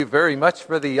Thank you very much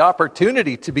for the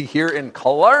opportunity to be here in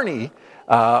Killarney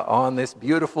on this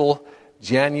beautiful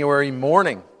January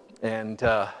morning. And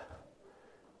I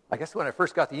guess when I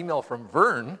first got the email from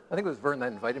Vern, I think it was Vern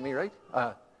that invited me, right?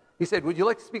 He said, would you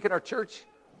like to speak in our church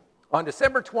on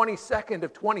December 22nd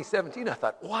of 2017? I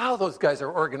thought, wow, those guys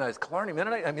are organized. Killarney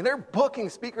Mennonite, I mean, they're booking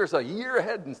speakers a year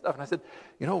ahead and stuff. And I said,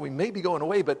 we may be going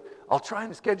away, but I'll try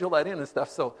and schedule that in and stuff.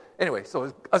 So anyway,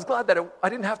 I was glad that I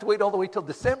didn't have to wait all the way till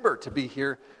December to be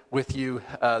here with you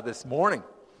this morning.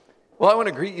 Well, I want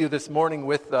to greet you this morning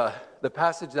with the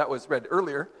passage that was read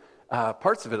earlier,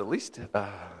 parts of it at least.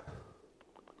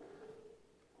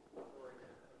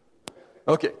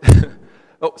 Okay.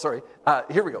 Oh, sorry.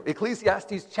 Here we go.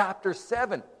 Ecclesiastes chapter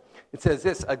 7. It says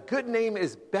this: a good name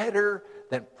is better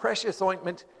than precious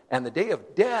ointment, and the day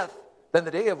of death than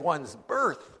the day of one's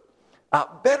birth.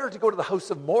 Better to go to the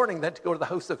house of mourning than to go to the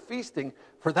house of feasting,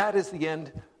 for that is the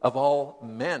end of all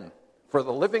men. For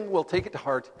the living will take it to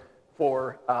heart,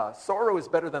 for sorrow is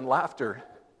better than laughter.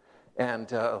 And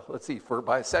for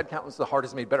by a sad countenance the heart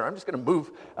is made better. I'm just going to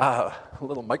move a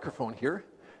little microphone here,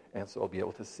 and so I'll be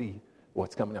able to see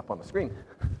what's coming up on the screen.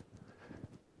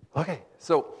 Okay,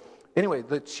 so anyway,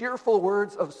 the cheerful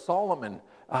words of Solomon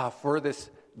for this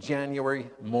January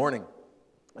morning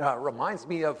reminds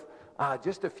me of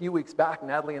just a few weeks back.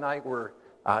 Natalie and I were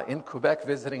in Quebec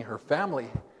visiting her family,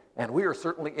 and we are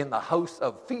certainly in the house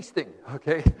of feasting,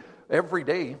 okay? Every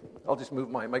day, I'll just move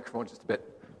my microphone just a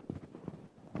bit.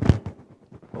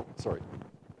 Oh, sorry.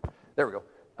 There we go.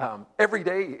 Every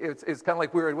day, it's kind of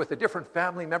like we were with a different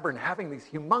family member and having these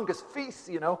humongous feasts,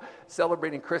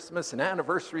 celebrating Christmas and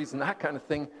anniversaries and that kind of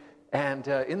thing. And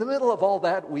in the middle of all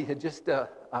that, we had just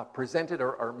presented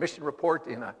our mission report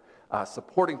in a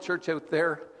supporting church out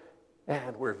there.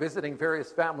 And we're visiting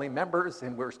various family members,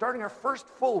 and we're starting our first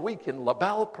full week in La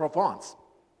Belle, Provence.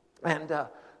 And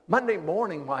Monday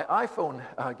morning, my iPhone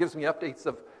gives me updates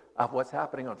of what's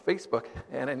happening on Facebook.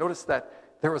 And I noticed that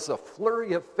there was a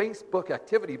flurry of Facebook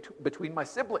activity between my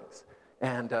siblings.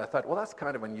 And I thought, well, that's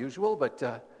kind of unusual.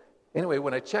 But anyway,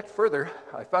 when I checked further,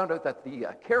 I found out that the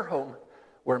care home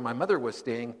where my mother was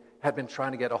staying had been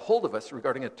trying to get a hold of us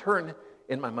regarding a turn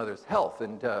in my mother's health.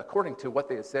 And according to what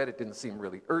they had said, it didn't seem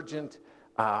really urgent.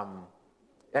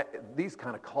 These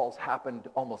kind of calls happened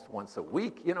almost once a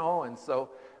week, and so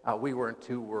we weren't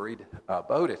too worried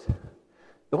about it.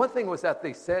 The one thing was that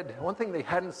one thing they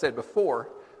hadn't said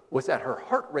before was that her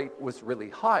heart rate was really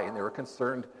high, and they were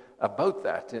concerned about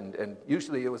that. And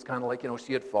usually it was kind of like,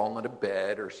 she had fallen out of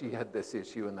bed, or she had this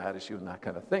issue and that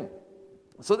kind of thing.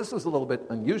 So this was a little bit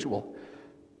unusual.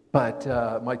 But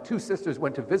my two sisters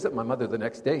went to visit my mother the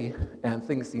next day, and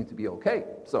things seemed to be okay.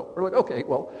 So we're like, okay,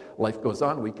 well, life goes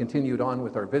on. We continued on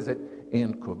with our visit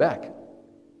in Quebec.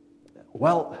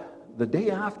 Well, the day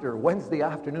after, Wednesday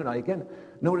afternoon, I again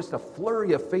noticed a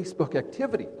flurry of Facebook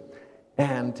activity.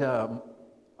 And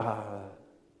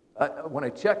when I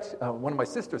checked, one of my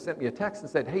sisters sent me a text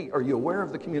and said, hey, are you aware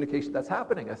of the communication that's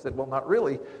happening? I said, well, not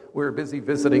really. We're busy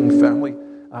visiting family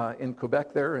in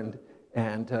Quebec there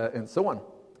and so on.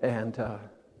 And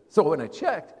so when I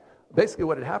checked, basically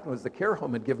what had happened was the care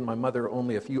home had given my mother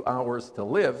only a few hours to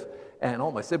live, and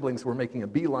all my siblings were making a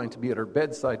beeline to be at her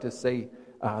bedside to say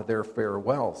their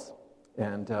farewells.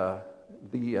 And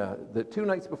the 2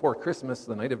 nights before Christmas,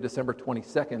 the night of December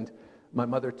 22nd, my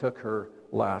mother took her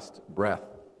last breath.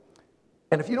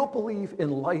 And if you don't believe in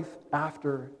life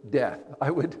after death,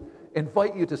 I would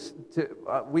invite you to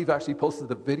we've actually posted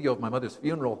the video of my mother's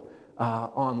funeral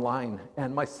online,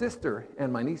 and my sister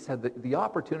and my niece had the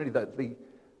opportunity that they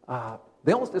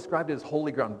almost described it as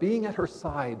holy ground, being at her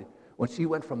side when she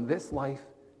went from this life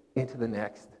into the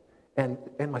next. And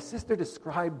my sister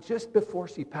described just before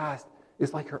she passed,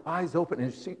 it's like her eyes opened,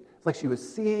 and it's like she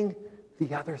was seeing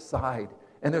the other side.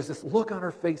 And there's this look on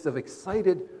her face of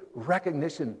excited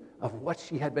recognition of what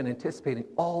she had been anticipating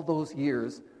all those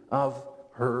years of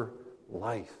her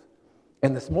life.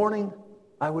 And this morning,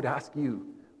 I would ask you,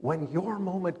 when your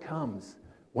moment comes,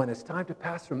 when it's time to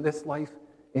pass from this life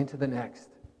into the next,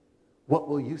 what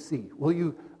will you see? Will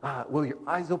your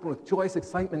eyes open with joyous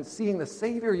excitement, seeing the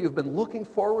Savior you've been looking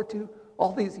forward to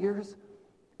all these years?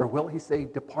 Or will he say,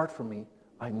 depart from me,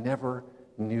 I never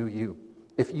knew you?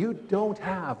 If you don't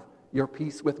have your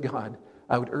peace with God,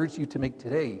 I would urge you to make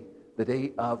today the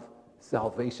day of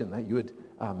salvation, that you would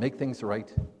make things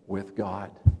right with God.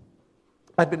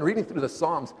 I'd been reading through the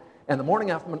Psalms, and the morning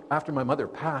after my mother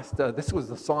passed, this was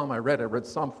the psalm I read. I read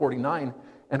Psalm 49,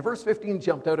 and verse 15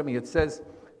 jumped out at me. It says,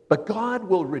 but God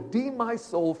will redeem my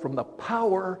soul from the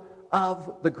power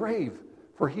of the grave,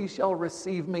 for he shall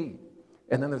receive me.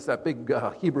 And then there's that big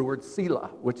Hebrew word,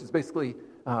 Selah, which is basically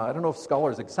I don't know if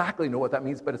scholars exactly know what that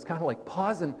means, but it's kind of like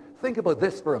pause and think about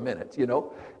this for a minute,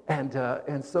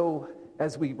 And so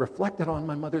as we reflected on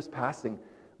my mother's passing,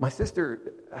 my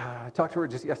sister, I talked to her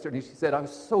just yesterday, and she said, I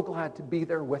was so glad to be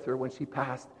there with her when she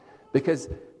passed, because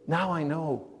now I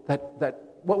know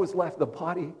that what was left, the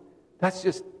body, that's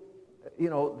just,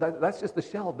 that's just the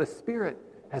shell. The spirit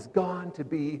has gone to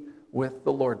be with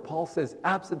the Lord. Paul says,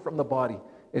 absent from the body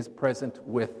is present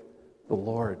with the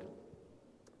Lord.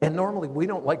 And normally we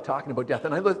don't like talking about death.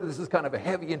 And this is kind of a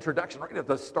heavy introduction right at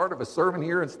the start of a sermon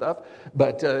here and stuff.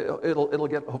 But it'll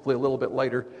get hopefully a little bit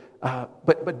lighter.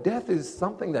 But death is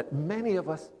something that many of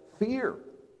us fear.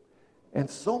 And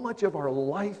so much of our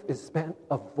life is spent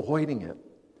avoiding it.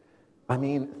 I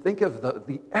mean, think of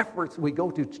the efforts we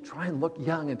go to try and look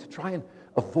young and to try and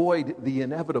avoid the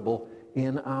inevitable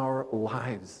in our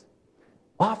lives.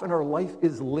 Often our life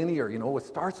is linear. It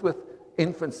starts with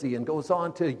infancy and goes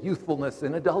on to youthfulness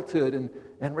and adulthood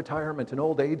and retirement and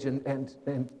old age. And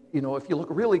if you look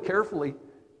really carefully,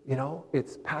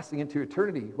 it's passing into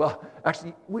eternity. Well,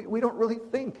 actually, we don't really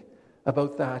think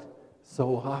about that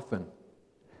so often.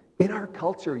 In our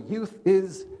culture, youth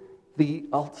is the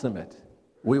ultimate.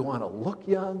 We want to look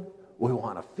young. We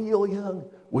want to feel young.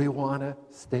 We want to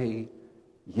stay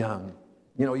young.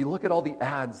 You look at all the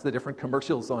ads, the different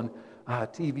commercials on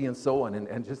TV and so on,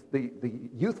 and just the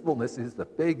youthfulness is the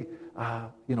big,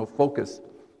 focus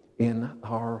in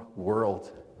our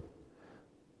world.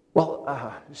 Well,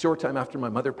 a short time after my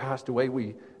mother passed away,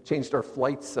 we changed our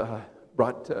flights,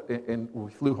 and we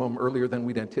flew home earlier than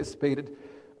we'd anticipated.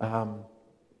 And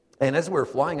as we were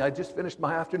flying, I just finished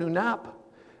my afternoon nap.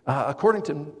 According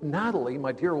to Natalie,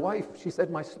 my dear wife, she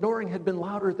said my snoring had been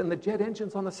louder than the jet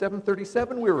engines on the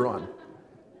 737 we were on.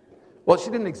 Well,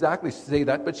 she didn't exactly say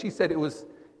that, but she said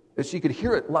she could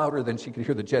hear it louder than she could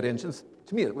hear the jet engines.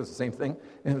 To me, it was the same thing,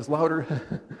 and it was louder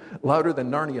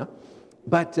than Narnia.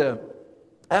 But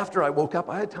after I woke up,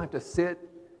 I had time to sit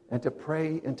and to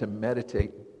pray and to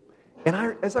meditate. And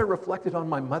as I reflected on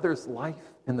my mother's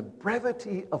life and the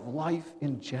brevity of life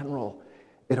in general,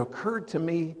 it occurred to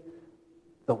me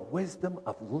the wisdom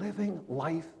of living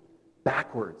life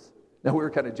backwards. Now, we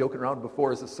were kind of joking around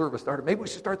before as the service started. Maybe we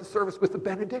should start the service with the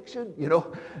benediction,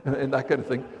 and that kind of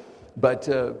thing. But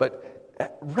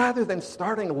rather than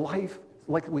starting life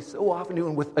like we so often do,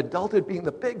 and with adulthood being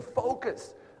the big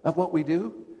focus of what we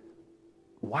do,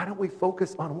 why don't we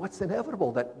focus on what's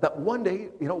inevitable? That one day,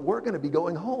 we're going to be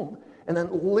going home, and then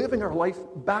living our life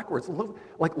backwards,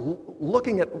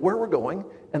 looking at where we're going,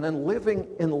 and then living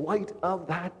in light of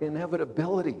that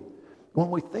inevitability. When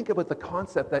we think about the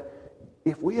concept that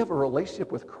if we have a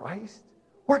relationship with Christ,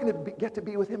 we're going to get to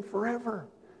be with Him forever.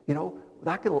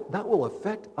 That will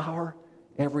affect our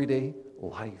everyday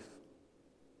life.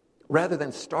 Rather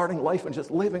than starting life and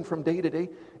just living from day to day,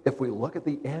 if we look at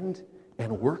the end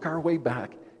and work our way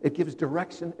back, it gives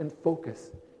direction and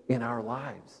focus in our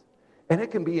lives. And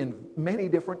it can be in many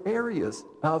different areas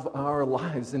of our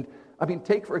lives. And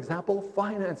take, for example,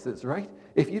 finances, right?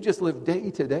 If you just live day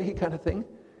to day kind of thing,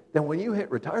 then when you hit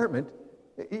retirement,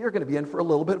 you're going to be in for a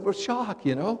little bit of a shock,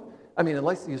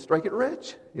 unless you strike it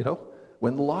rich,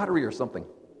 win the lottery or something.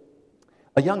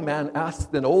 A young man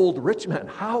asked an old rich man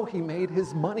how he made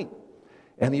his money.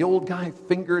 And the old guy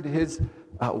fingered his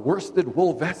worsted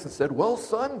wool vest and said, well,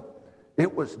 son,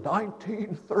 it was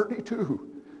 1932,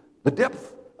 the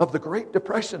depth of the Great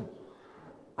Depression.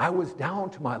 I was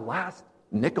down to my last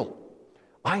nickel.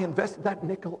 I invested that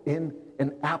nickel in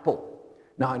an apple.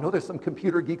 Now, I know there's some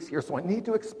computer geeks here, so I need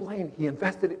to explain. He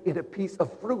invested it in a piece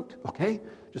of fruit, okay?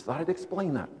 Just thought I'd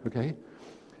explain that, okay?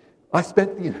 I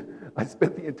spent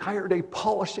the entire day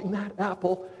polishing that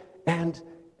apple, and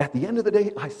at the end of the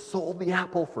day, I sold the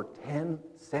apple for 10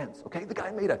 cents, okay? The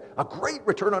guy made a great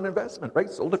return on investment, right?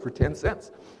 Sold it for 10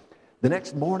 cents. The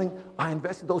next morning, I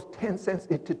invested those 10 cents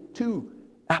into 2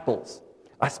 apples.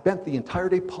 I spent the entire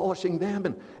day polishing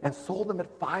them and sold them at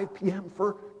 5 p.m.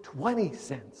 for 20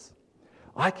 cents.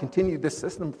 I continued this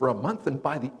system for a month, and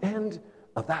by the end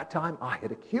of that time, I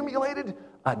had accumulated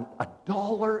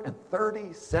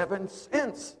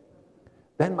 $1.37.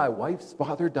 Then my wife's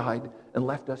father died and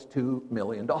left us $2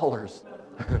 million.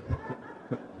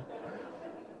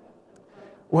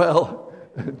 Well,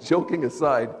 joking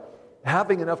aside,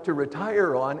 having enough to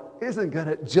retire on isn't going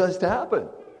to just happen.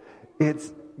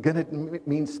 It's going to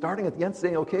mean starting at the end,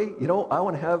 saying, okay, I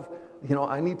want to have,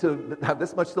 I need to have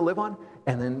this much to live on,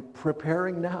 and then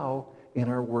preparing now in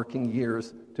our working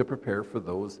years to prepare for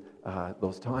those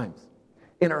times.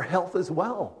 In our health as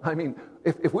well.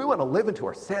 If we want to live into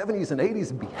our 70s and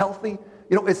 80s and be healthy,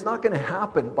 it's not going to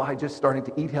happen by just starting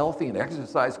to eat healthy and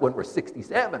exercise when we're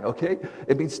 67, okay?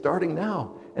 It means starting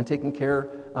now and taking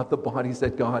care of the bodies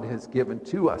that God has given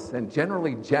to us. And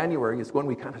generally, January is when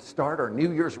we kind of start our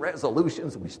New Year's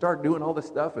resolutions. We start doing all this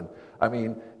stuff. And I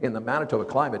mean, in the Manitoba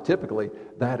climate, typically,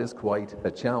 that is quite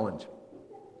a challenge.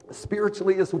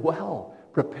 Spiritually as well,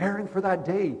 preparing for that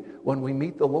day when we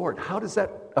meet the Lord. How does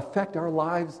that affect our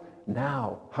lives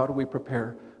now? How do we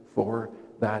prepare for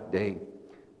that day?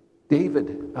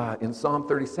 David, in Psalm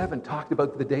 37, talked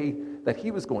about the day that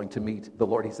he was going to meet the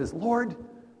Lord. He says, Lord,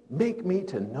 make me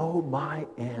to know my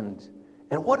end.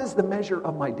 And what is the measure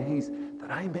of my days,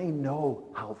 that I may know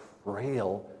how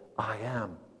frail I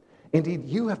am? Indeed,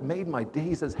 you have made my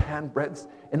days as handbreadths,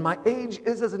 and my age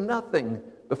is as nothing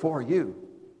before you.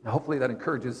 Now, hopefully that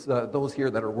encourages those here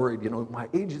that are worried, my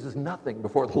age is as nothing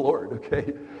before the Lord,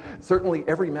 okay? Certainly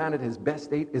every man at his best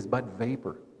state is but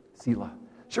vapor, Selah.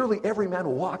 Surely every man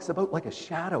walks about like a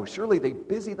shadow. Surely they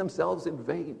busy themselves in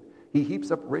vain. He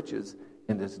heaps up riches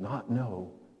and does not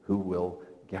know who will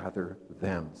gather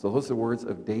them. So those are the words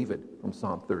of David from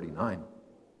Psalm 39.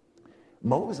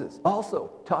 Moses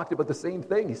also talked about the same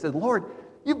thing. He said, Lord,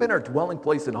 you've been our dwelling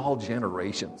place in all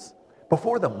generations.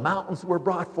 Before the mountains were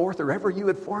brought forth, or ever you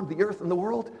had formed the earth and the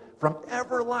world, from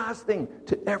everlasting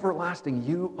to everlasting,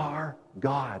 you are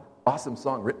God. Awesome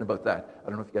song written about that. I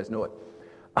don't know if you guys know it.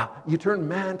 You turn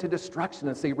man to destruction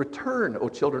and say, return, O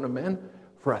children of men,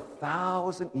 for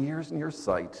 1,000 years in your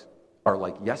sight are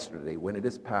like yesterday when it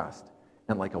is past,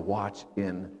 and like a watch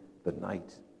in the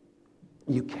night.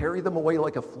 You carry them away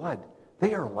like a flood.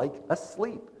 They are like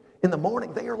asleep. In the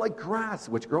morning, they are like grass,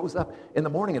 which grows up. In the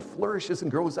morning, it flourishes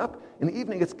and grows up. In the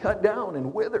evening, it's cut down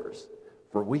and withers.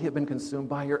 For we have been consumed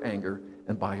by your anger,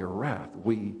 and by your wrath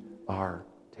we are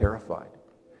terrified.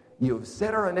 You have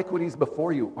set our iniquities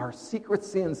before you, our secret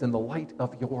sins in the light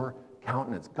of your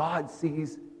countenance. God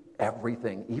sees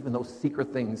everything, even those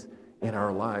secret things in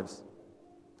our lives.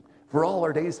 For all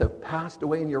our days have passed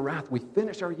away in your wrath. We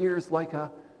finish our years like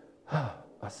a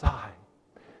sigh.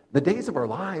 The days of our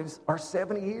lives are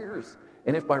 70 years.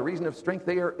 And if by reason of strength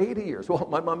they are 80 years. Well,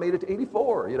 my mom made it to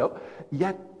 84,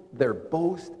 Yet their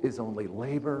boast is only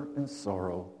labor and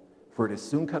sorrow, for it is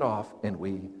soon cut off and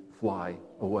we fly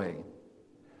away.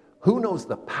 Who knows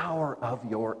the power of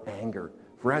your anger?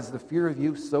 For as the fear of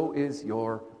you, so is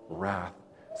your wrath.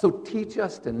 So teach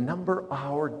us to number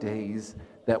our days,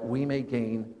 that we may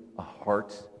gain a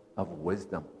heart of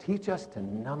wisdom. Teach us to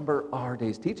number our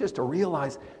days. Teach us to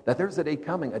realize that there's a day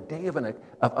coming, a day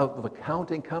of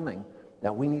accounting coming,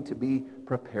 that we need to be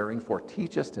preparing for.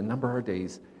 Teach us to number our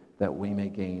days, that we may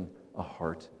gain a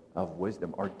heart of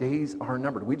wisdom. Our days are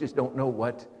numbered. We just don't know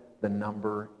what the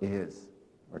number is.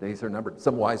 Our days are numbered.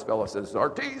 Some wise fellow says, our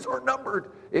days are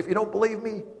numbered. If you don't believe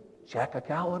me, check a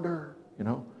calendar,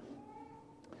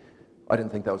 I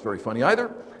didn't think that was very funny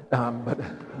either. But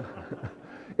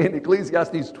in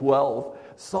Ecclesiastes 12,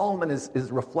 Solomon is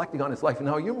reflecting on his life.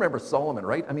 Now, you remember Solomon,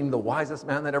 right? I mean, the wisest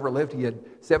man that ever lived. He had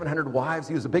 700 wives.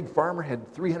 He was a big farmer,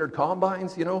 had 300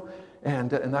 combines, and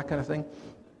that kind of thing.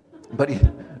 But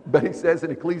he says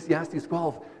in Ecclesiastes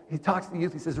 12, he talks to the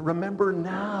youth, he says, remember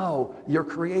now your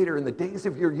Creator in the days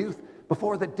of your youth,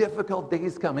 before the difficult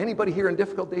days come. Anybody here in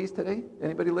difficult days today?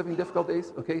 Anybody living difficult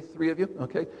days? Okay, 3 of you?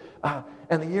 Okay.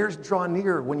 And the years draw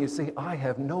near when you say, I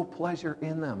have no pleasure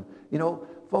in them.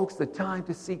 Folks, the time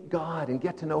to seek God and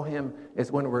get to know Him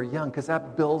is when we're young, because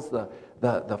that builds the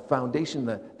foundation,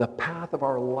 the path of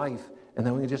our life, and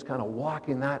then we can just kind of walk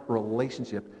in that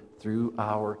relationship through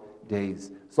our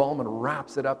days. Solomon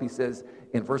wraps it up. He says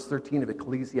in verse 13 of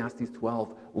Ecclesiastes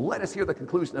 12, let us hear the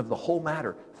conclusion of the whole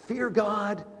matter. Fear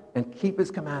God and keep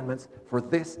His commandments, for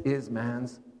this is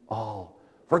man's all.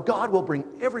 For God will bring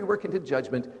every work into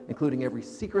judgment, including every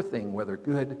secret thing, whether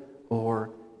good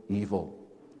or evil.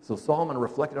 So Solomon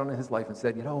reflected on his life and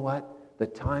said, you know what? The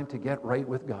time to get right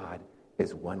with God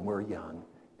is when we're young,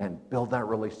 and build that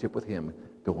relationship with Him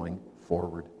going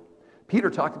forward. Peter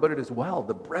talked about it as well,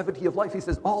 the brevity of life. He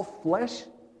says, all flesh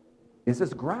is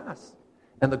as grass,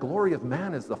 and the glory of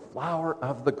man is the flower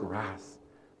of the grass.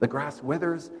 The grass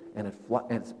withers, and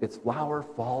its flower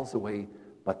falls away,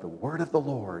 but the word of the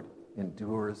Lord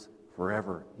endures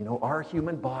forever. Our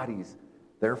human bodies,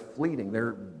 they're fleeting.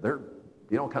 They're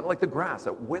kind of like the grass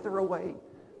that wither away.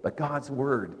 But God's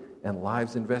word and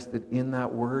lives invested in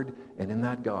that word and in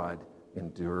that God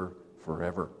endure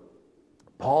forever.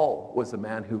 Paul was a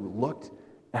man who looked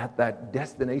at that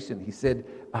destination. He said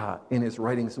in his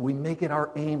writings, we make it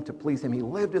our aim to please Him. He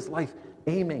lived his life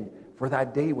aiming for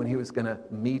that day when he was going to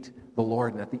meet the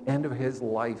Lord. And at the end of his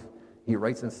life, he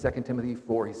writes in 2 Timothy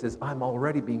 4, he says, I'm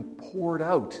already being poured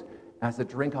out as a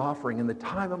drink offering, and the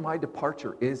time of my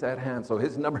departure is at hand. So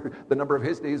the number of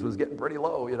his days was getting pretty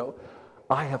low,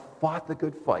 I have fought the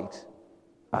good fight.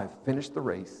 I've finished the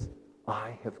race.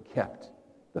 I have kept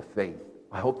the faith.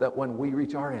 I hope that when we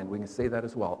reach our end, we can say that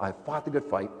as well. I've fought the good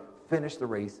fight, finished the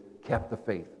race, kept the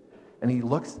faith. And he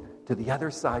looks to the other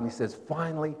side and he says,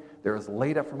 finally, there is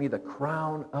laid up for me the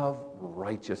crown of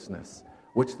righteousness,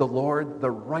 which the Lord, the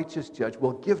righteous judge,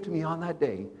 will give to me on that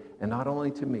day, and not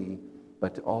only to me,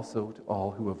 but also to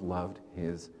all who have loved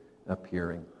his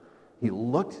appearing. He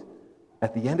looked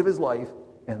at the end of his life,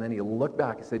 and then he looked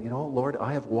back and said, Lord,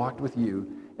 I have walked with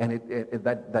you. And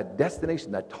that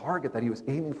destination, that target that he was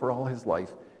aiming for all his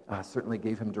life, certainly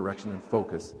gave him direction and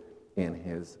focus in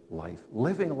his life.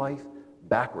 Living life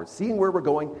backwards, seeing where we're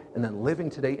going, and then living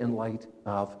today in light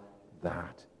of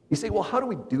that. You say, well, how do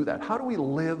we do that? How do we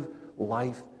live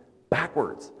life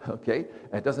backwards? Okay?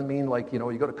 And it doesn't mean like, you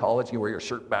go to college and you wear your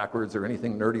shirt backwards or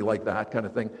anything nerdy like that kind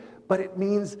of thing. But it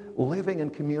means living in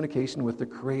communication with the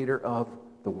creator of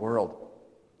the world.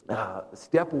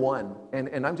 Step one,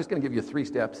 and I'm just going to give you 3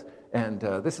 steps, and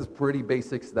this is pretty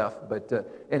basic stuff,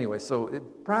 but anyway, so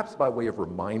perhaps by way of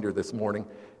reminder this morning,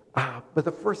 but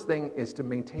the first thing is to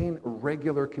maintain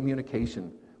regular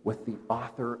communication with the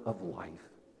author of life.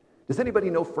 Does anybody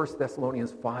know 1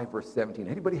 Thessalonians 5, verse 17?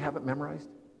 Anybody have it memorized?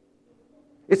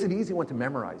 It's an easy one to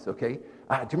memorize, okay?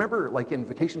 Do you remember like in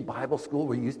Vacation Bible School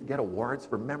where you used to get awards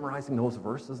for memorizing those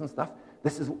verses and stuff?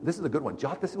 This is a good one.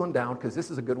 Jot this one down because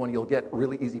this is a good one. You'll get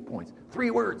really easy points.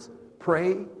 3 words.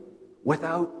 Pray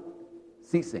without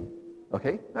ceasing.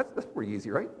 Okay? That's pretty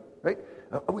easy, right? Right?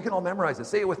 We can all memorize it.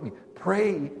 Say it with me.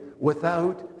 Pray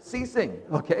without ceasing.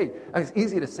 Okay? It's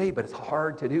easy to say, but it's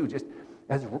hard to do. Just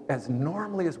as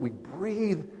normally as we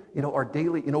breathe, our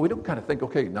daily, we don't kind of think,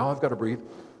 okay, now I've got to breathe.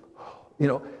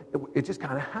 It just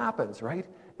kind of happens, right?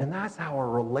 And that's how our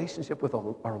relationship with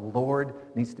our Lord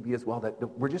needs to be as well, that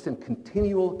we're just in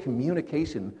continual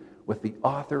communication with the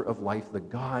author of life, the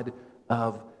God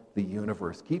of the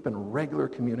universe. Keep in regular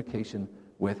communication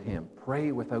with him.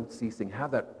 Pray without ceasing. Have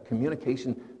that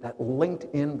communication, that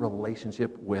linked-in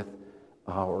relationship with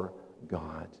our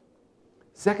God.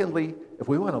 Secondly, if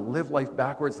we want to live life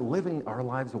backwards, living our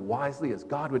lives wisely as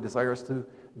God would desire us to,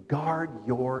 guard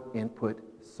your input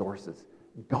sources.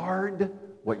 Guard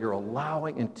what you're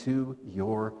allowing into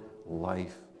your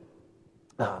life.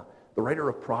 The writer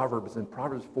of Proverbs, in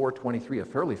Proverbs 4:23, a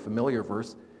fairly familiar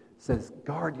verse, says,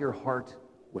 guard your heart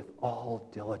with all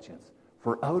diligence,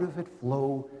 for out of it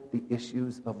flow the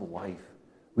issues of life.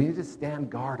 We need to stand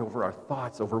guard over our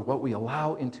thoughts, over what we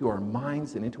allow into our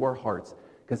minds and into our hearts,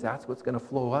 because that's what's going to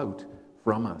flow out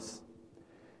from us.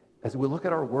 As we look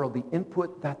at our world, the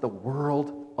input that the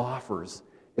world offers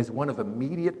is one of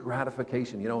immediate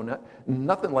gratification.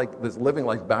 Nothing like this living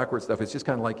life backwards stuff. It's just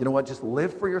kind of like, just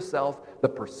live for yourself. The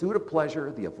pursuit of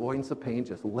pleasure, the avoidance of pain,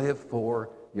 just live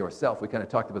for yourself. We kind of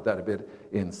talked about that a bit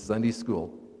in Sunday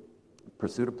school.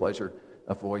 Pursuit of pleasure,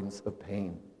 avoidance of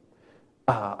pain.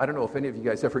 I don't know if any of you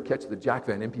guys ever catch the Jack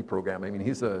Van Impe program. I mean,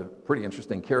 he's a pretty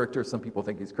interesting character. Some people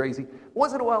think he's crazy.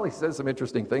 Once in a while, he says some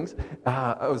interesting things.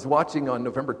 I was watching on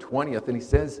November 20th, and he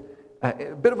says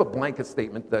a bit of a blanket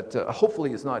statement that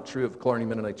hopefully is not true of Killarney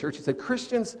Mennonite Church. He said,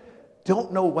 Christians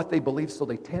don't know what they believe, so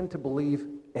they tend to believe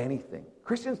anything.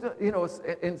 Christians,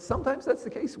 and sometimes that's the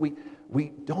case.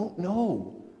 We don't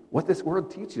know what this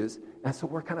world teaches, and so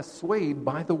we're kind of swayed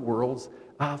by the world's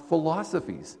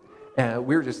philosophies.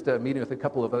 We were just meeting with a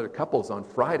couple of other couples on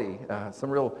Friday, some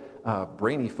real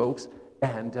brainy folks,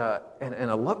 and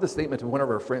I love the statement one of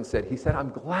our friends said. He said, I'm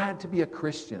glad to be a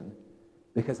Christian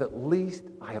because at least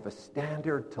I have a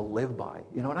standard to live by.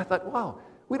 And I thought, wow,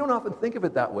 we don't often think of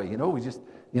it that way. We just,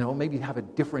 maybe have a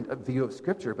different view of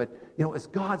Scripture, but, as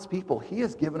God's people, He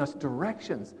has given us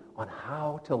directions on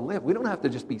how to live. We don't have to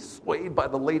just be swayed by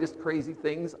the latest crazy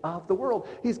things of the world.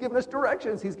 He's given us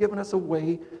directions. He's given us a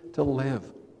way to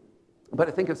live. But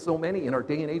I think of so many in our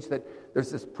day and age that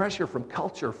there's this pressure from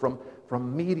culture, from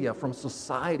media, from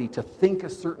society to think a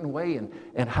certain way,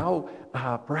 and how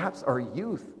perhaps our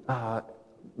youth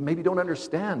maybe don't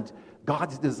understand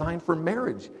God's design for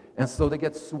marriage, and so they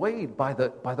get swayed by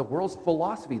the world's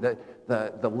philosophy.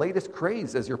 The latest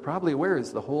craze, as you're probably aware,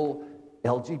 is the whole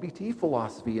LGBT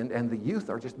philosophy, and the youth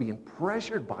are just being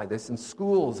pressured by this in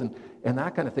schools and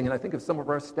that kind of thing. And I think of some of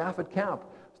our staff at camp.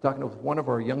 Talking with one of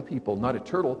our young people, not at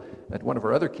Turtle, at one of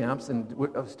our other camps, and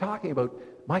I was talking about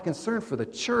my concern for the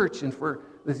church and for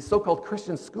these so-called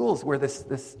Christian schools where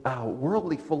this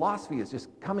worldly philosophy is just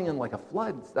coming in like a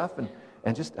flood and stuff,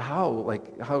 and just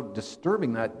how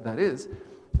disturbing that is.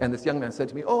 And this young man said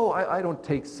to me, I don't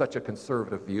take such a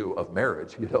conservative view of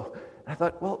marriage, And I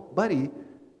thought, well, buddy,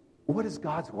 what does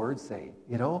God's word say,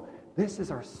 This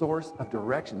is our source of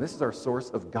direction. This is our source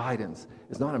of guidance.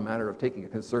 It's not a matter of taking a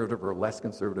conservative or less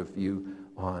conservative view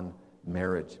on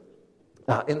marriage.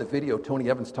 In the video, Tony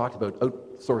Evans talked about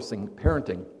outsourcing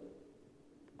parenting.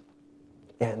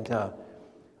 And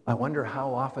I wonder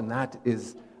how often that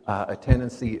is a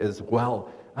tendency as well.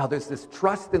 There's this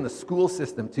trust in the school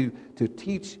system to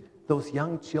teach those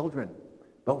young children.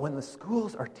 But when the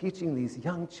schools are teaching these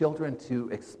young children to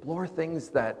explore things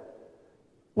that,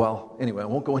 well, anyway, I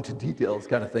won't go into details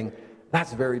kind of thing,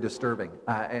 that's very disturbing.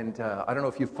 And I don't know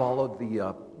if you followed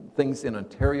the things in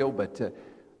Ontario, but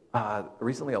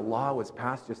recently a law was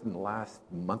passed just in the last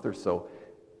month or so.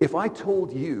 If I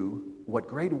told you what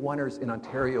grade 1ers in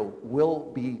Ontario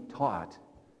will be taught,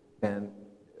 and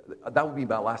that would be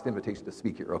my last invitation to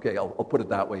speak here, okay? I'll put it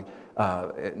that way.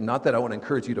 Not that I want to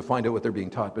encourage you to find out what they're being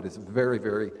taught, but it's very,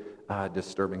 very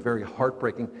disturbing, very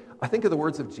heartbreaking. I think of the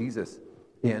words of Jesus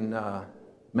in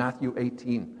Matthew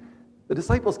 18. The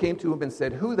disciples came to him and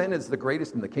said, "Who then is the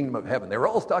greatest in the kingdom of heaven?" They were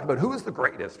always talking about who is the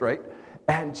greatest, right?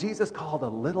 And Jesus called a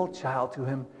little child to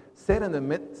him, set him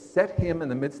in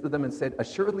the midst of them and said,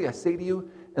 "Assuredly I say to you,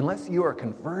 unless you are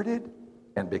converted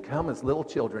and become as little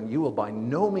children, you will by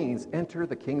no means enter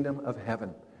the kingdom of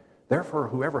heaven. Therefore,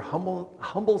 whoever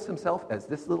humbles himself as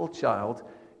this little child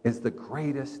is the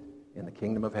greatest in the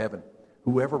kingdom of heaven.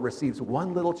 Whoever receives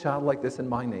one little child like this in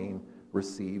my name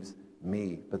receives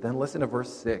me." But then listen to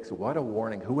verse 6. What a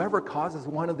warning. "Whoever causes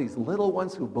one of these little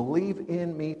ones who believe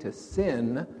in me to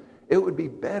sin, it would be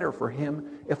better for him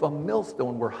if a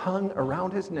millstone were hung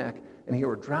around his neck and he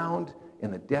were drowned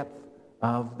in the depth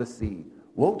of the sea.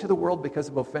 Woe to the world because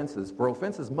of offenses, for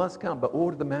offenses must come, but woe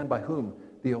to the man by whom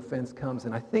the offense comes."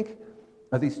 And I think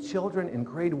of these children in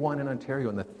grade 1 in Ontario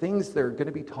and the things they're going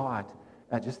to be taught,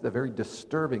 just the very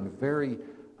disturbing, very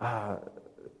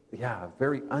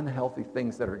unhealthy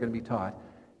things that are going to be taught.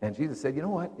 And Jesus said, you know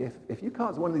what, if you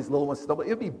cause one of these little ones to stumble,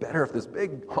 it'd be better if this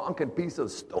big honking piece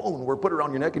of stone were put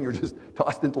around your neck and you're just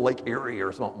tossed into Lake Erie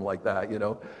or something like that, you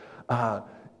know.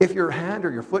 If your hand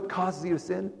or your foot causes you to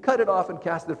sin, cut it off and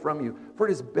cast it from you. For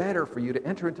it is better for you to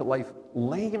enter into life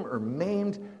lame or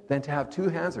maimed than to have 2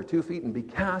 hands or 2 feet and be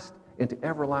cast into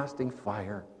everlasting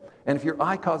fire. And if your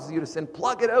eye causes you to sin,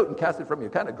 plug it out and cast it from you.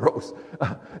 Kind of gross.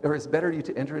 Or it's better you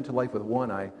to enter into life with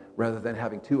 1 eye rather than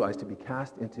having 2 eyes to be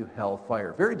cast into hell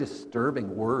fire. Very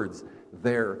disturbing words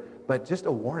there, but just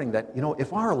a warning that, you know,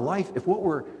 if our life,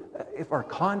 if our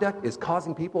conduct is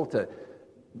causing people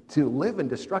to live in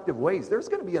destructive ways, there's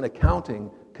going to be an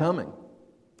accounting coming.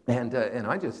 And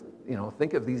I just, you know,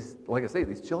 think of these, like I say,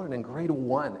 these children in grade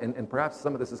 1, and perhaps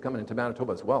some of this is coming into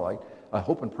Manitoba as well. I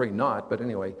hope and pray not, but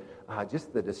anyway,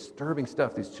 just the disturbing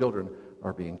stuff these children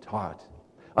are being taught.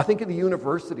 I think of the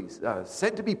universities,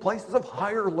 said to be places of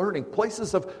higher learning,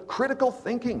 places of critical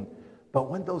thinking. But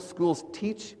when those schools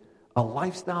teach a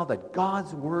lifestyle that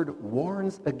God's word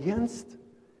warns against,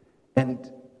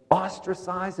 and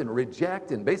ostracize and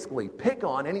reject and basically pick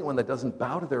on anyone that doesn't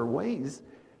bow to their ways,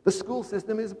 the school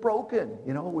system is broken.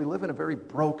 You know, we live in a very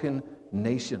broken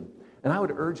nation. And I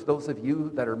would urge those of you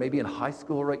that are maybe in high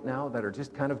school right now, that are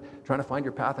just kind of trying to find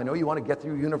your path. I know you want to get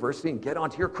through university and get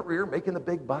onto your career, making the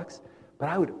big bucks, but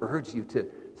I would urge you to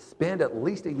spend at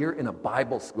least a year in a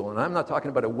Bible school. And I'm not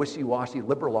talking about a wishy-washy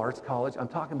liberal arts college. I'm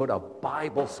talking about a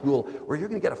Bible school where you're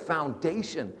going to get a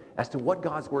foundation as to what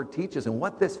God's word teaches and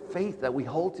what this faith that we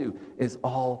hold to is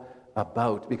all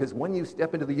about. Because when you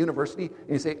step into the university and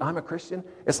you say, I'm a Christian,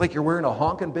 it's like you're wearing a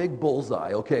honking big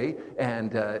bullseye, okay?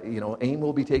 And, aim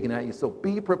will be taken at you. So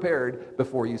be prepared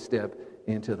before you step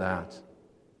into that.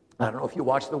 I don't know if you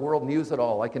watch the world news at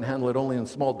all. I can handle it only in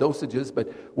small dosages. But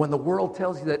when the world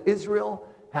tells you that Israel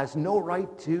has no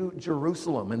right to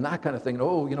Jerusalem and that kind of thing,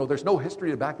 there's no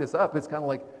history to back this up. It's kind of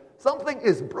like, something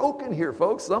is broken here,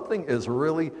 folks. Something is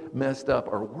really messed up.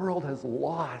 Our world has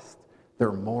lost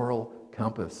their moral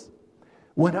compass.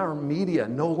 When our media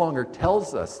no longer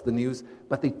tells us the news,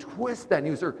 but they twist that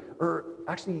news or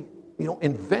actually,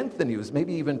 invent the news,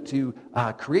 maybe even to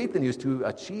create the news to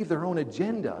achieve their own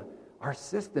agenda, our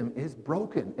system is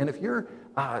broken. And if you're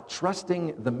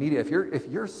trusting the media, if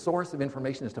your source of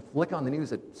information is to flick on the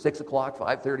news at 6 o'clock,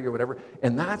 5:30 or whatever,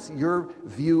 and that's your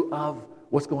view of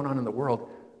what's going on in the world,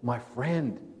 my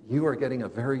friend, you are getting a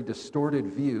very distorted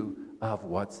view of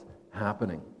what's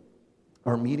happening.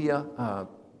 Our media,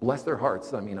 bless their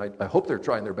hearts. I mean, I hope they're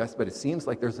trying their best, but it seems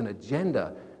like there's an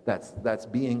agenda that's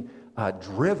being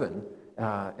driven,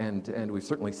 and we've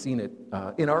certainly seen it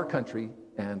in our country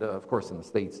and, of course, in the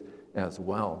States as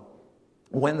well.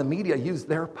 When the media use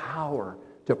their power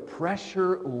to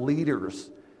pressure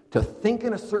leaders to think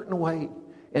in a certain way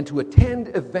and to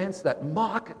attend events that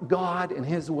mock God and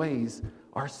his ways,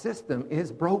 our system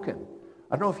is broken.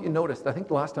 I don't know if you noticed, I think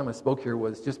the last time I spoke here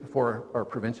was just before our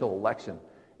provincial election,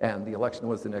 and the election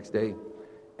was the next day.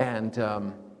 And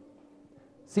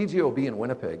CJOB in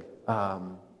Winnipeg, I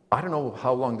don't know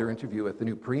how long their interview with the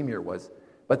new premier was,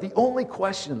 but the only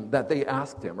question that they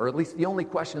asked him, or at least the only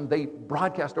question they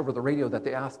broadcast over the radio that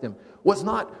they asked him, was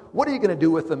not, what are you going to do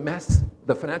with the mess,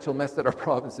 the financial mess that our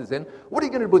province is in? What are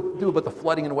you going to do about the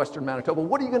flooding in Western Manitoba?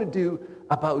 What are you going to do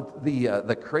about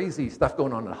the crazy stuff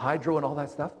going on in hydro and all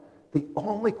that stuff? The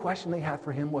only question they had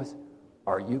for him was,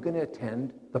 are you going to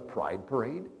attend the Pride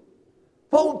Parade?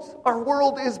 Folks, our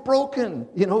world is broken.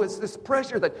 You know, it's this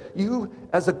pressure that you,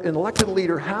 as an elected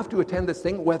leader, have to attend this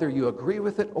thing, whether you agree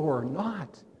with it or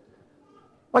not.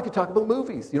 I could talk about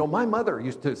movies. You know, my mother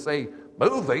used to say,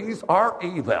 movies are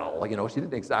evil. You know, she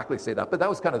didn't exactly say that, but that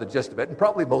was kind of the gist of it. And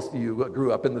probably most of you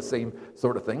grew up in the same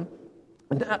sort of thing.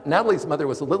 And Natalie's mother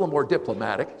was a little more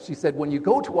diplomatic. She said, when you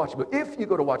go to watch a movie, if you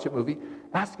go to watch a movie,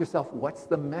 ask yourself, what's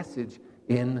the message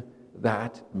in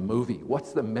that movie?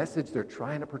 What's the message they're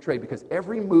trying to portray? Because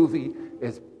every movie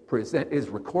is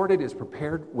recorded, is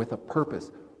prepared with a purpose.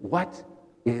 What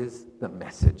is the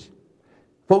message?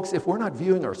 Folks, if we're not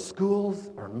viewing our schools,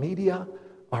 our media,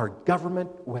 our government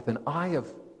with an eye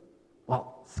of,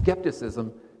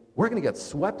 skepticism, we're going to get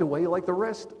swept away like the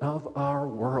rest of our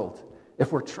world.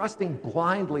 If we're trusting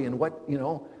blindly in what,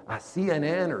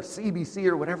 CNN or CBC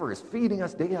or whatever is feeding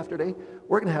us day after day,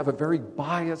 we're going to have a very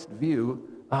biased view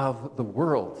of the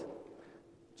world.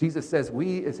 Jesus says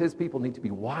we, as his people, need to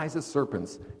be wise as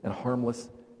serpents and harmless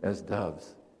as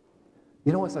doves.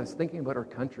 You know, as I was thinking about our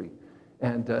country,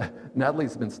 and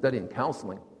Natalie's been studying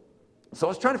counseling, so I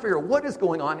was trying to figure out what is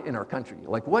going on in our country.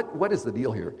 Like, what is the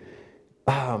deal here?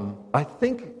 I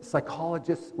think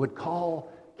psychologists would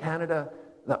call Canada,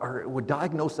 or would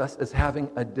diagnose us as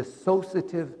having a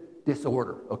dissociative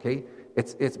disorder, okay?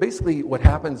 It's basically what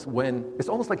happens when, it's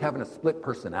almost like having a split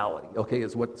personality, okay,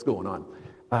 is what's going on.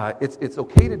 It's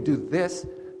okay to do this,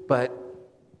 but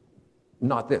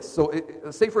not this. So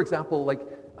say, for example, like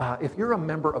if you're a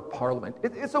member of parliament,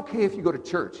 it's okay if you go to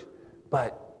church,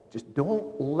 but just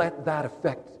don't let that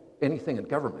affect anything in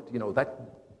government.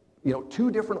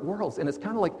 Two different worlds, and it's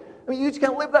kind of like, you just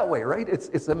can't live that way, right?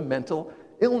 It's a mental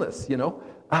illness, I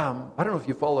don't know if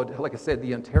you followed, like I said,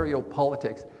 the Ontario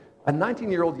politics. A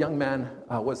 19-year-old young man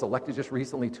was elected just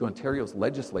recently to Ontario's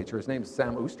legislature. His name is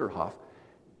Sam Oosterhoff.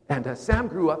 And Sam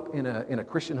grew up in a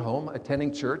Christian home,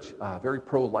 attending church, very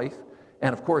pro-life.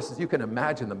 And of course, as you can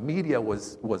imagine, the media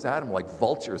was at him like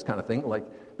vultures kind of thing, like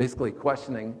basically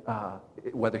questioning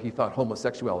whether he thought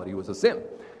homosexuality was a sin.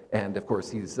 And of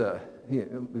course, he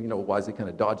wisely kind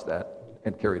of dodged that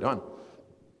and carried on.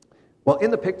 Well, in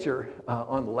the picture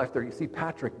on the left there, you see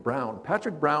Patrick Brown.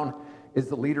 Patrick Brown is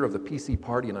the leader of the PC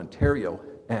party in Ontario.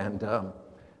 And,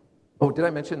 did I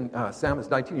mention Sam is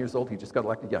 19 years old? He just got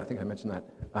elected. Yeah, I think I mentioned that.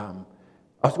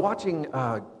 I was watching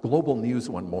Global News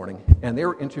one morning, and they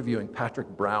were interviewing Patrick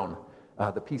Brown,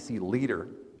 the PC leader.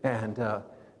 And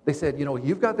they said,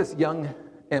 you've got this young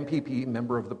MPP,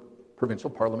 member of the provincial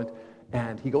parliament,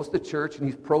 and he goes to church, and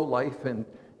he's pro-life and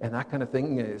that kind of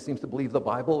thing. He seems to believe the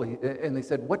Bible. And they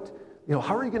said,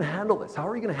 how are you going to handle this? How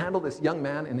are you going to handle this young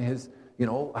man and his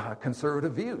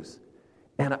conservative views?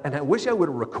 And I wish I would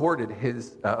have recorded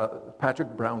his Patrick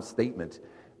Brown's statement.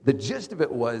 The gist of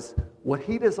it was, what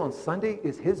he does on Sunday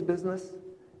is his business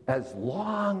as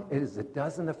long as it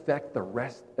doesn't affect the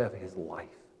rest of his life.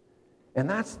 And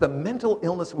that's the mental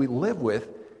illness we live with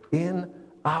in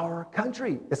our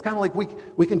country. It's kind of like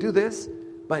we can do this,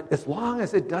 but as long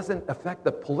as it doesn't affect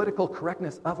the political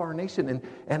correctness of our nation.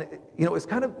 And it's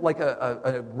kind of like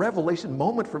a revelation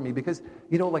moment for me because,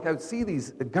 like I would see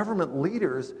these government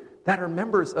leaders that are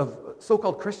members of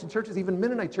so-called Christian churches, even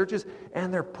Mennonite churches,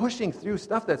 and they're pushing through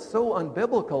stuff that's so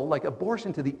unbiblical, like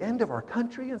abortion to the end of our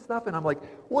country and stuff. And I'm like,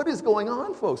 what is going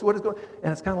on, folks? What is going on?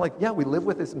 And it's kind of like, yeah, we live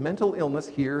with this mental illness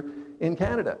here in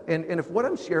Canada. And if what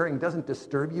I'm sharing doesn't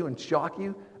disturb you and shock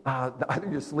you, either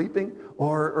you're sleeping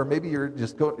or maybe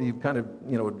you've kind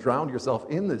of drowned yourself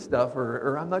in this stuff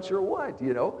or I'm not sure what,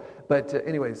 But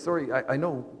anyway, sorry, I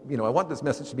know, I want this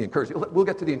message to be encouraging. We'll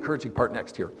get to the encouraging part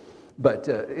next here. But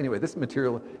anyway, this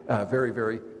material, very,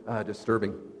 very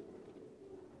disturbing.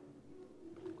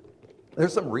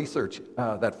 There's some research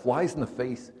that flies in the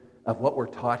face of what we're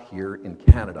taught here in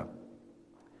Canada.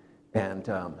 And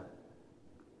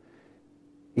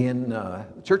in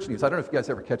Church News, I don't know if you guys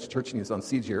ever catch Church News on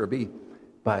CJRB,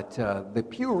 but the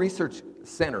Pew Research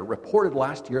Center reported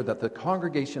last year that the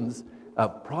congregations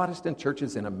of Protestant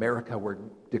churches in America were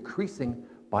decreasing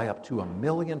by up to 1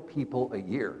 million people a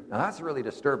year. Now that's really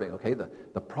disturbing, okay? The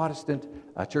Protestant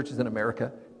churches in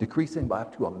America decreasing by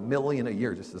up to 1 million a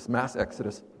year, just this mass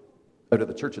exodus out of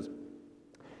the churches.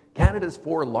 Canada's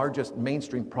 4 largest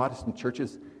mainstream Protestant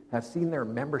churches have seen their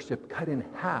membership cut in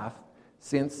half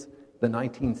since the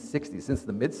 1960s, since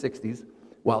the mid-60s,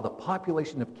 while the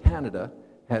population of Canada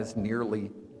has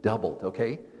nearly doubled,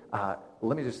 okay?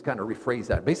 Let me just kind of rephrase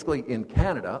that. Basically, in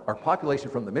Canada, our population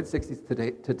from the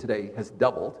mid-60s to today has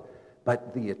doubled,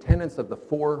 but the attendance of the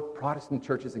 4 Protestant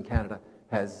churches in Canada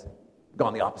has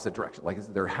gone the opposite direction. Like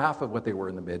they're half of what they were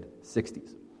in the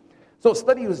mid-60s. So a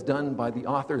study was done by the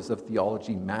authors of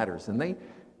Theology Matters, and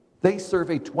they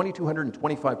surveyed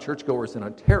 2,225 churchgoers in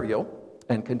Ontario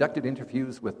and conducted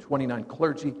interviews with 29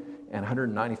 clergy and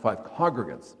 195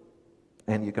 congregants.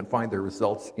 And you can find their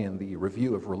results in the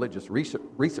Review of Religious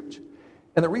Research.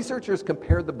 And the researchers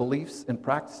compared the beliefs and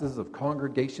practices of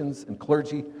congregations and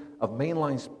clergy of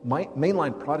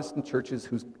mainline Protestant churches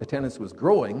whose attendance was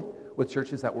growing with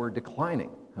churches that were declining,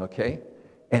 okay?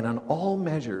 And on all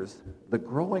measures, the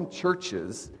growing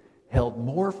churches held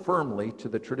more firmly to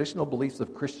the traditional beliefs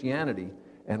of Christianity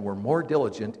and were more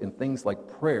diligent in things like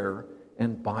prayer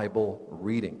and Bible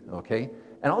reading, okay?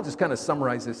 And I'll just kind of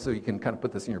summarize this so you can kind of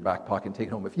put this in your back pocket and take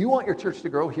it home. If you want your church to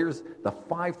grow, here's the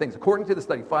 5 things, according to the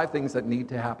study, 5 things that need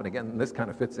to happen. Again, and this kind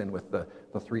of fits in with the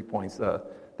 3 points that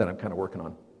I'm kind of working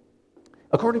on.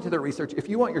 According to their research, if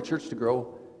you want your church to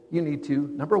grow, you need to,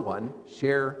 number 1,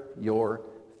 share your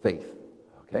faith,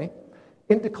 okay?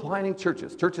 In declining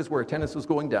churches where attendance was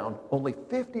going down, only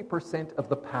 50% of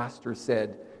the pastors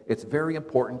said it's very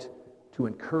important to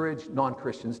encourage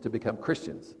non-Christians to become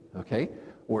Christians, okay?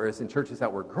 Whereas in churches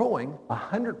that were growing,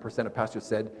 100% of pastors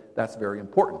said that's very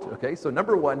important, okay? So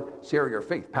number 1, share your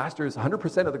faith. Pastors,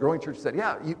 100% of the growing churches said,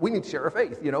 yeah, we need to share our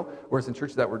faith, you know? Whereas in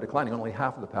churches that were declining, only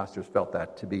half of the pastors felt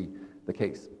that to be the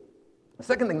case. The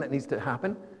second thing that needs to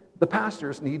happen, the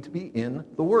pastors need to be in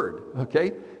the Word,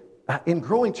 okay? In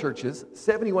growing churches,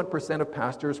 71% of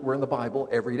pastors were in the Bible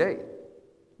every day.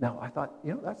 Now, I thought,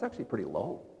 that's actually pretty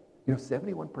low.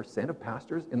 71% of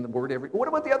pastors in the Word every day. What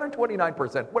about the other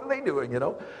 29%? What are they doing,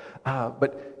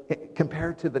 But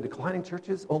compared to the declining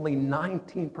churches, only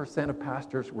 19% of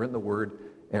pastors were in the Word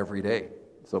every day.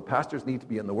 So pastors need to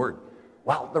be in the Word.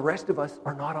 Well, the rest of us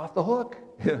are not off the hook.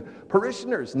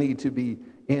 Parishioners need to be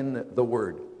in the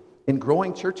Word. In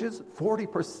growing churches,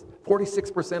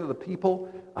 46% of the people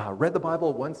read the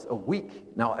Bible once a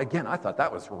week. Now, again, I thought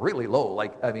that was really low.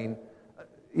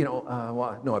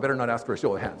 No, I better not ask for a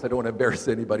show of hands. I don't want to embarrass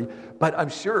anybody. But I'm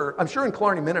sure in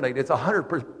Killarney Mennonite, it's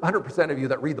 100% of you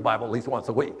that read the Bible at least once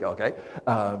a week, okay?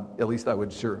 At least I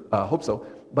would hope so.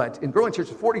 But in growing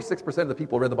churches, 46% of the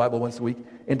people read the Bible once a week.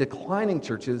 In declining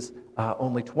churches,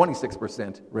 only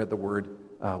 26% read the Word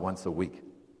once a week.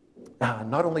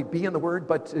 Not only be in the Word,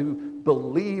 but to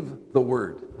believe the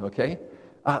Word, okay?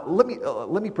 Let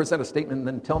me present a statement and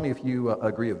then tell me if you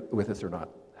agree with this or not.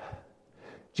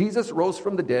 Jesus rose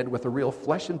from the dead with a real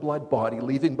flesh and blood body,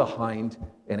 leaving behind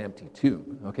an empty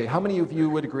tomb. Okay, how many of you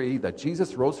would agree that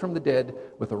Jesus rose from the dead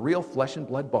with a real flesh and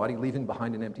blood body, leaving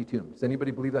behind an empty tomb? Does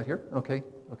anybody believe that here? Okay,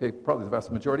 probably the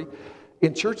vast majority.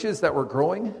 In churches that were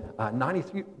growing,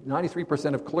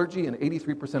 93% of clergy and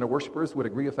 83% of worshipers would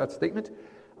agree with that statement.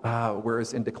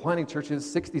 Whereas in declining churches,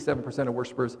 67% of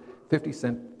worshipers,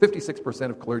 56%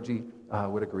 of clergy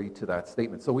would agree to that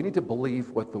statement. So we need to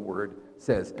believe what the Word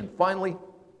says. And finally,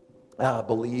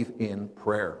 believe in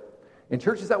prayer. In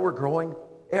churches that were growing,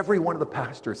 every one of the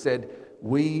pastors said,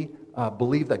 we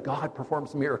believe that God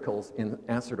performs miracles in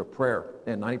answer to prayer.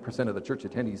 And 90% of the church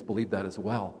attendees believed that as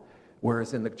well.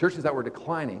 Whereas in the churches that were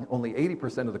declining, only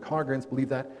 80% of the congregants believed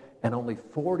that, and only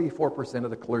 44% of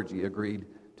the clergy agreed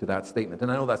to that statement.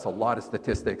 And I know that's a lot of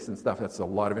statistics and stuff, that's a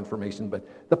lot of information,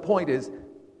 but the point is,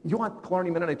 you want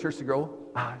Killarney Mennonite Church to grow?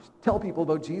 Tell people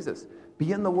about Jesus.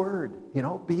 Be in the Word,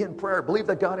 be in prayer. Believe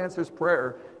that God answers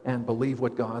prayer and believe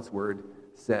what God's Word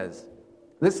says.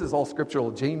 This is all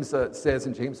scriptural. James says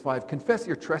in James 5, confess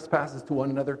your trespasses to one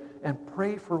another and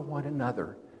pray for one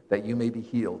another that you may be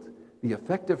healed. The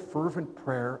effective, fervent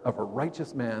prayer of a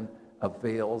righteous man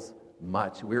avails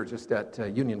much. We were just at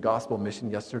Union Gospel Mission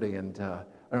yesterday, and I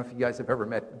don't know if you guys have ever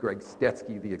met Greg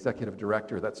Stetsky, the executive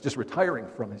director that's just retiring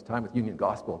from his time with Union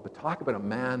Gospel. But talk about a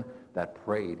man that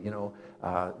prayed,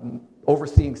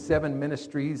 overseeing 7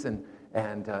 ministries and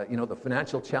the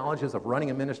financial challenges of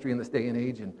running a ministry in this day and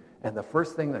age. And the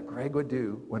first thing that Greg would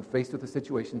do when faced with a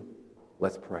situation,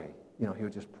 let's pray. He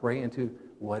would just pray into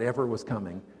whatever was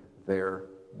coming their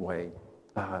way.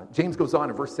 James goes on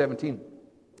in verse 17.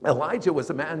 Elijah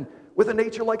was a man with a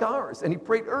nature like ours, and he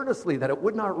prayed earnestly that it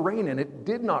would not rain, and it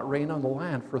did not rain on the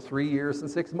land for 3 years and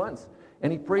 6 months.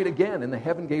 And he prayed again, and the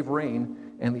heaven gave rain,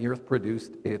 and the earth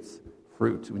produced its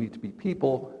fruit. We need to be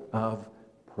people of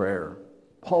prayer.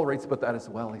 Paul writes about that as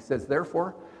well. He says,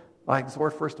 therefore, I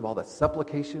exhort first of all that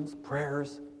supplications,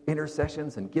 prayers,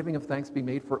 intercessions and giving of thanks be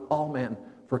made for all men,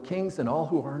 for kings and all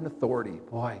who are in authority.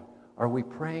 Boy, are we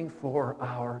praying for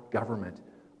our government.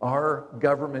 Our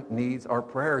government needs our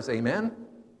prayers. Amen?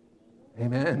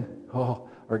 Amen. Oh,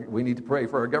 we need to pray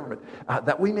for our government.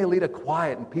 That we may lead a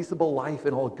quiet and peaceable life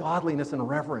in all godliness and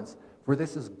reverence, for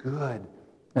this is good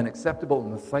and acceptable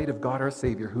in the sight of God our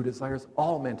Savior, who desires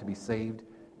all men to be saved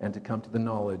and to come to the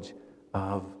knowledge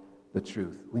of the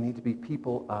truth. We need to be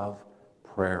people of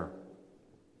prayer.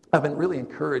 I've been really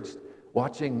encouraged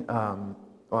watching,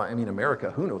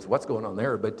 America, who knows what's going on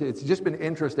there, but it's just been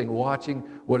interesting watching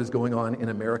what is going on in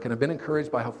America. And I've been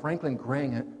encouraged by how Franklin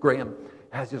Graham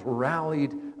has just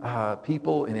rallied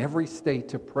people in every state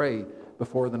to pray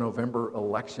before the November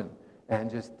election. And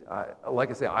just, like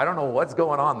I say, I don't know what's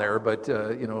going on there, but,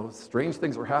 strange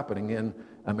things are happening in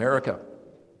America.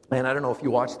 And I don't know if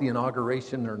you watched the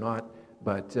inauguration or not,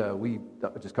 but we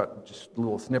just got just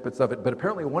little snippets of it. But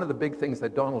apparently one of the big things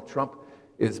that Donald Trump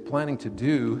is planning to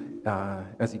do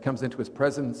as he comes into his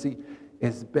presidency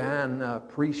is ban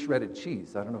pre-shredded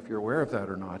cheese. I don't know if you're aware of that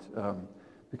or not,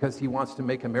 because he wants to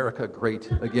make America great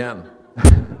again.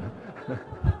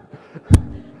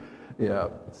 Yeah,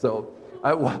 so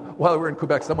while we're in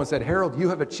Quebec, someone said, "Harold, you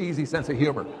have a cheesy sense of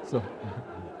humor." So,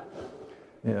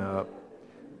 yeah.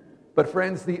 But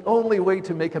friends, the only way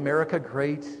to make America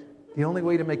great, the only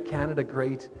way to make Canada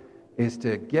great, is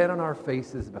to get on our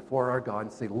faces before our God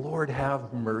and say, "Lord,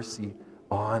 have mercy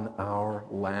on our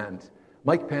land."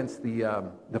 Mike Pence,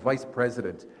 the vice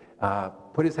president,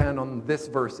 put his hand on this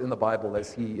verse in the Bible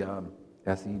as he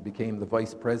became the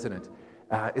vice president.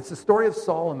 It's the story of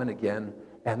Solomon again,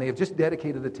 and they have just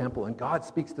dedicated the temple, and God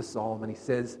speaks to Solomon. He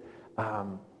says,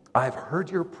 "I've heard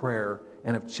your prayer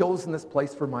and have chosen this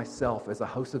place for myself as a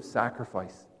house of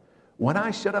sacrifice. When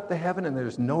I shut up the heaven and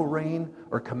there's no rain,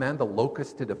 or command the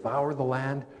locusts to devour the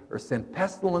land, or send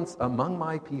pestilence among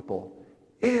my people,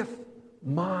 if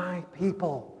my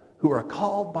people who are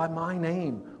called by my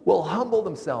name will humble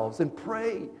themselves and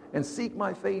pray and seek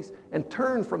my face and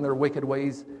turn from their wicked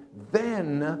ways,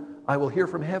 then I will hear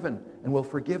from heaven and will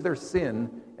forgive their sin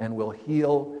and will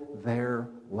heal their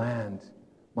land."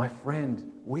 My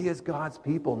friend, we as God's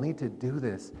people need to do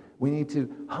this. We need to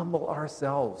humble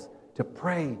ourselves, to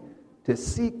pray, to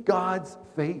seek God's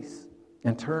face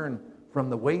and turn from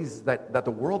the ways that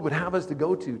the world would have us to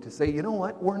go to say, you know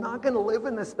what, we're not going to live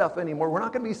in this stuff anymore. We're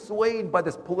not going to be swayed by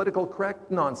this political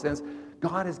correct nonsense.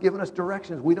 God has given us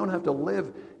directions. We don't have to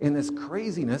live in this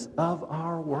craziness of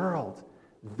our world.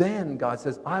 Then God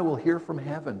says, I will hear from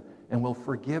heaven and will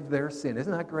forgive their sin.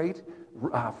 Isn't that great?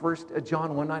 1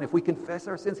 John 1:9, if we confess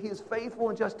our sins, he is faithful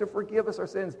and just to forgive us our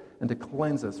sins and to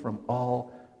cleanse us from all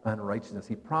unrighteousness.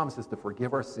 He promises to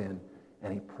forgive our sin,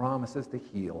 and he promises to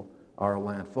heal our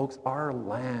land. Folks, our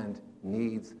land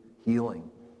needs healing.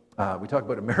 We talk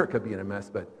about America being a mess,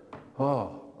 but,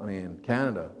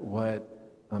 Canada, what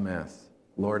a mess.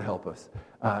 Lord, help us.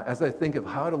 As I think of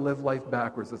how to live life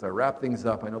backwards, as I wrap things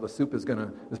up, I know the soup is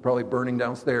probably burning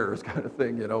downstairs kind of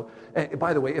thing, And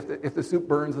by the way, if the soup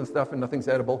burns and stuff and nothing's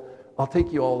edible, I'll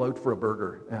take you all out for a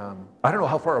burger. I don't know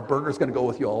how far a burger's going to go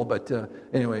with you all, but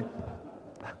anyway.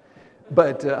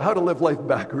 But how to live life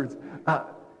backwards.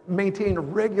 Maintain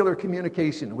regular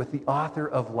communication with the author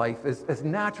of life, as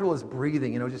natural as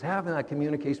breathing, just having that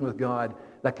communication with God,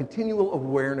 that continual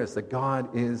awareness that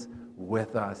God is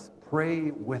with us.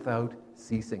 Pray without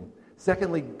ceasing.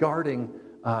 Secondly, guarding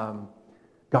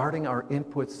our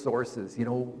input sources,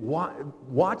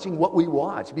 watching what we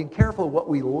watch, being careful of what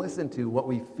we listen to, what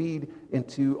we feed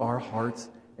into our hearts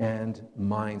and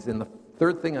minds. And the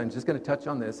third thing, I'm just going to touch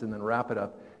on this and then wrap it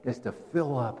up, is to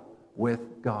fill up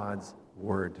with God's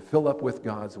Word. To fill up with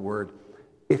God's Word.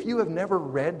 If you have never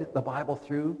read the Bible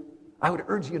through, I would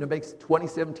urge you to make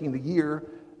 2017 the year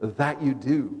that you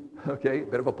do. Okay, a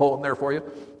bit of a poem there for you.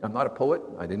 I'm not a poet.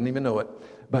 I didn't even know it.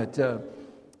 But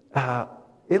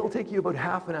it'll take you about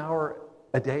half an hour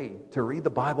a day to read the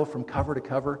Bible from cover to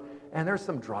cover. And there's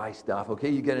some dry stuff, okay?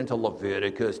 You get into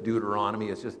Leviticus, Deuteronomy.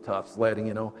 It's just tough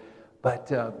sledding,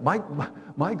 But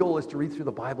my goal is to read through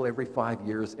the Bible every 5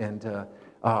 years. And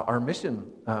our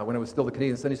mission, when I was still the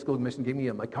Canadian Sunday School mission, gave me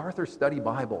a MacArthur Study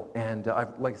Bible. And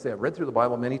I've read through the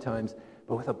Bible many times.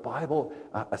 But with a Bible,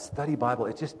 a study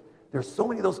Bible, there's so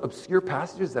many of those obscure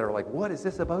passages that are like, what is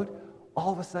this about?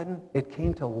 All of a sudden, it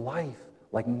came to life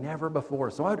like never before.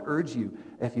 So I'd urge you,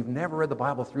 if you've never read the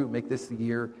Bible through, make this the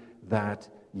year that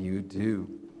you do.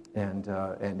 And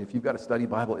if you've got a study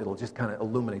Bible, it'll just kind of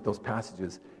illuminate those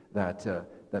passages that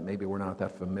maybe we're not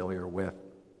that familiar with.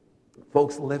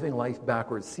 Folks, living life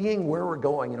backwards, seeing where we're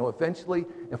going. Eventually,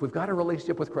 if we've got a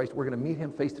relationship with Christ, we're going to meet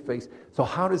him face to face. So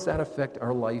how does that affect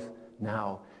our life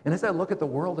now? And as I look at the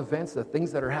world events, the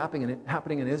things that are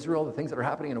happening in Israel, the things that are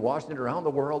happening in Washington, around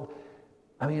the world,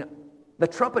 I mean, the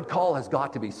trumpet call has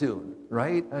got to be soon,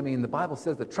 right? I mean, the Bible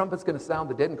says the trumpet's going to sound,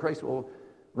 the dead in Christ will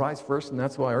rise first, and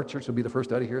that's why our church will be the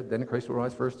first out of here. The dead in Christ will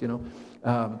rise first,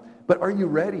 But are you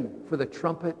ready for the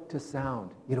trumpet to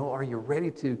sound? Are you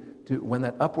ready to when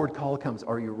that upward call comes,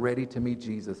 are you ready to meet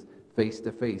Jesus face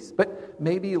to face? But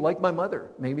maybe like my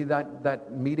mother, maybe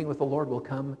that meeting with the Lord will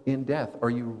come in death. Are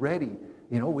you ready?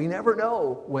 We never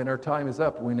know when our time is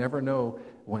up. We never know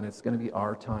when it's going to be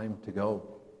our time to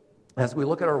go. As we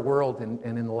look at our world, and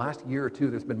in the last year or two,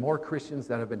 there's been more Christians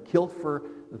that have been killed for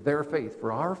their faith,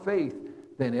 for our faith,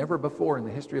 than ever before in the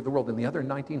history of the world. In the other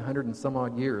 1900 and some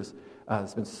odd years,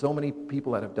 there's been so many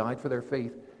people that have died for their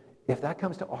faith. If that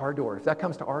comes to our door, if that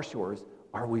comes to our shores,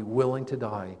 are we willing to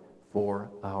die for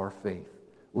our faith?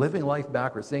 Living life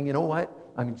backwards, saying, you know what?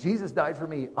 I mean, Jesus died for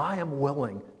me. I am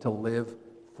willing to live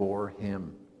for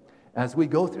him. As we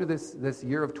go through this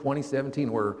year of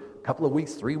 2017, we're a couple of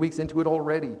weeks, 3 weeks into it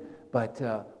already, but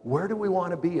where do we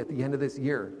want to be at the end of this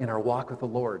year in our walk with the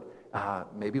Lord?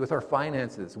 Maybe with our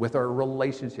finances, with our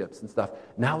relationships and stuff.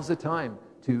 Now's the time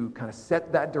to kind of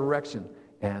set that direction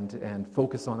and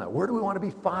focus on that. Where do we want to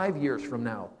be 5 years from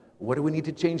now? What do we need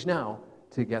to change now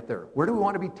to get there? Where do we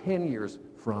want to be 10 years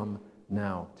from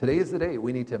now? Today is the day.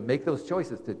 We need to make those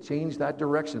choices to change that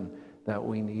direction that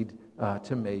we need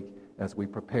to make as we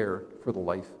prepare for the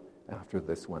life after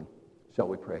this one. Shall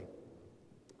we pray?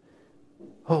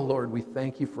 Oh, Lord, we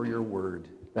thank you for your word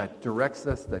that directs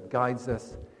us, that guides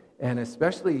us, and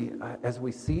especially as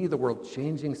we see the world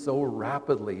changing so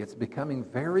rapidly, it's becoming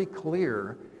very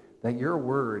clear that your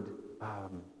word,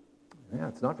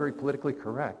 it's not very politically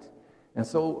correct. And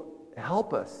so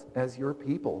help us as your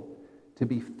people to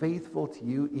be faithful to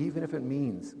you, even if it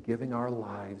means giving our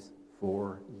lives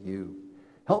for you.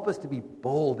 Help us to be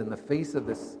bold in the face of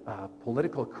this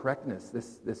political correctness,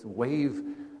 this wave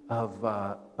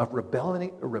of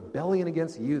rebellion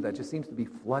against you that just seems to be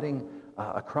flooding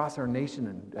across our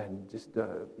nation and just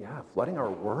flooding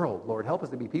our world. Lord, help us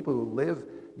to be people who live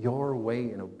your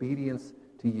way in obedience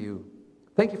to you.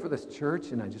 Thank you for this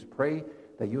church, and I just pray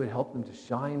that you would help them to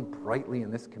shine brightly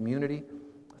in this community.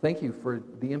 Thank you for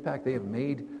the impact they have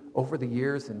made over the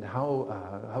years and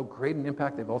how great an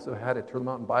impact they've also had at Turtle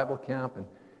Mountain Bible Camp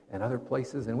and other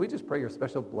places. And we just pray your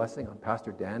special blessing on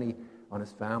Pastor Danny, on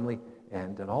his family,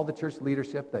 and on all the church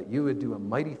leadership, that you would do a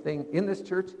mighty thing in this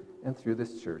church and through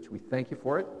this church. We thank you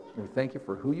for it, and we thank you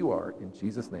for who you are. In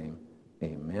Jesus' name,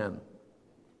 amen.